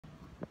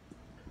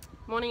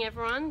Morning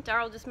everyone.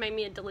 Daryl just made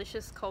me a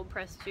delicious cold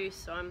pressed juice,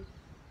 so I'm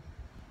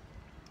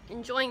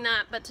enjoying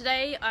that. But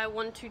today I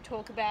want to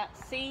talk about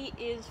C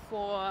is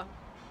for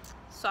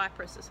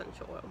Cypress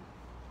essential oil.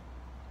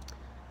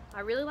 I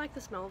really like the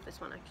smell of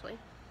this one actually.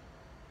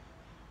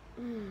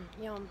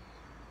 Yum.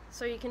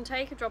 So you can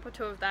take a drop or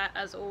two of that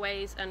as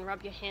always and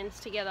rub your hands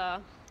together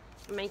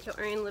and make your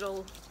own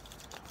little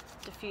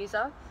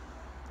diffuser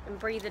and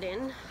breathe it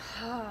in.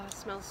 It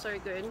smells so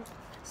good.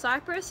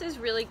 Cypress is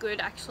really good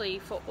actually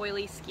for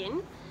oily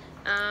skin,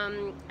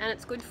 and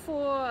it's good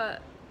for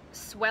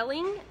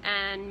swelling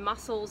and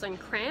muscles and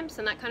cramps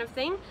and that kind of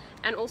thing,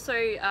 and also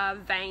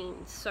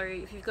veins. So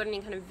if you've got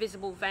any kind of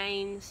visible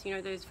veins, you know,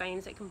 those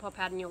veins that can pop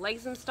out in your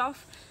legs and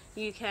stuff,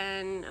 you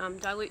can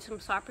dilute some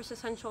Cypress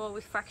essential oil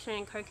with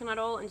fractionated coconut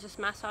oil and just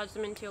massage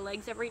them into your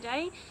legs every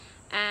day,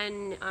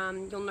 and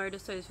you'll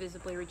notice those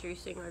visibly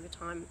reducing over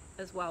time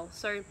as well.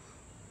 So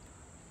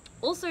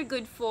also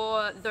good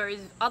for those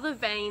other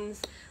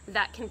veins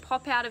that can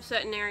pop out of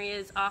certain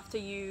areas after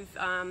you've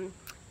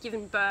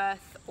given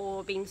birth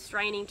or been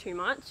straining too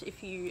much,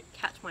 if you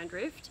catch my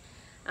drift.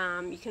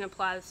 You can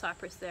apply the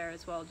Cypress there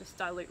as well, just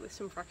dilute with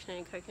some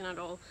fractionated coconut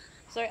oil.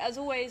 So as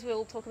always,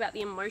 we'll talk about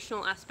the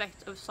emotional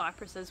aspect of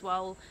Cypress as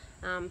well,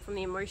 from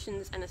the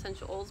Emotions and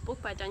Essential Oils book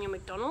by Daniel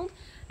McDonald,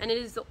 and it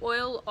is the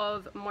oil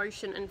of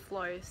motion and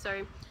flow.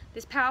 So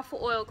this powerful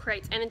oil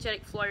creates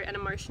energetic flow and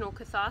emotional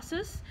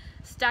catharsis.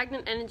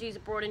 Stagnant energies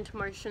are brought into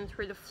motion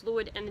through the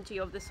fluid energy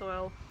of this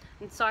oil,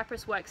 and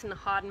Cypress works in the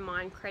heart and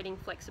mind, creating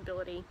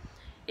flexibility.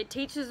 It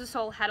teaches the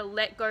soul how to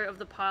let go of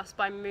the past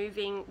by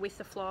moving with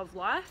the flow of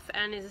life,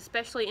 and is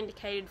especially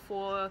indicated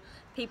for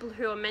people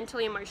who are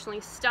mentally,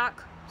 emotionally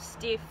stuck,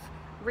 stiff,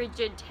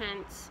 rigid,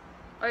 tense,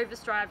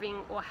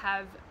 overstriving, or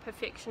have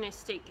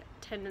perfectionistic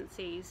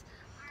tendencies.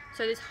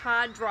 So this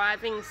hard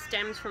driving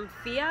stems from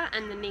fear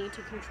and the need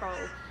to control,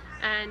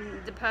 and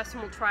the person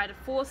will try to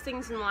force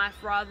things in life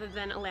rather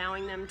than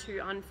allowing them to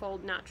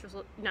unfold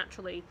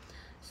naturally.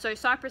 So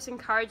Cypress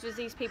encourages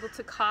these people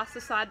to cast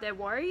aside their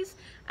worries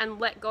and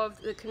let go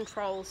of the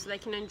control so they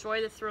can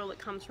enjoy the thrill that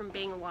comes from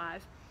being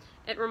alive.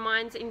 It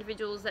reminds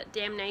individuals that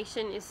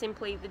damnation is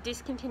simply the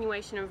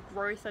discontinuation of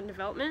growth and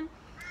development,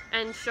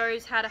 and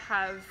shows how to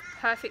have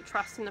perfect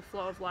trust in the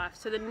flow of life.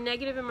 So the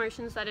negative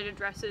emotions that it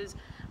addresses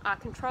are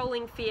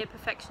controlling, fear,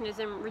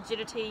 perfectionism,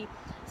 rigidity,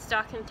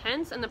 stuck and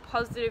tense, and the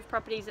positive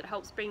properties it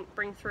helps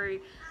bring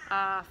through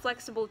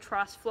flexible,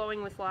 trust,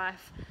 flowing with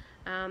life,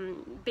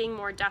 being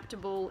more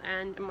adaptable,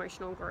 and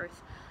emotional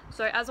growth.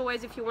 So as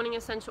always, if you're wanting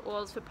essential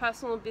oils for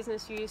personal or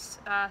business use,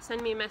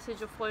 send me a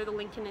message or follow the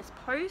link in this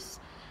post,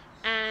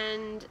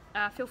 and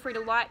feel free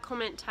to like,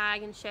 comment,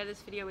 tag and share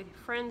this video with your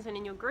friends and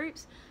in your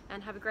groups,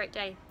 and have a great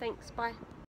day. Thanks, bye.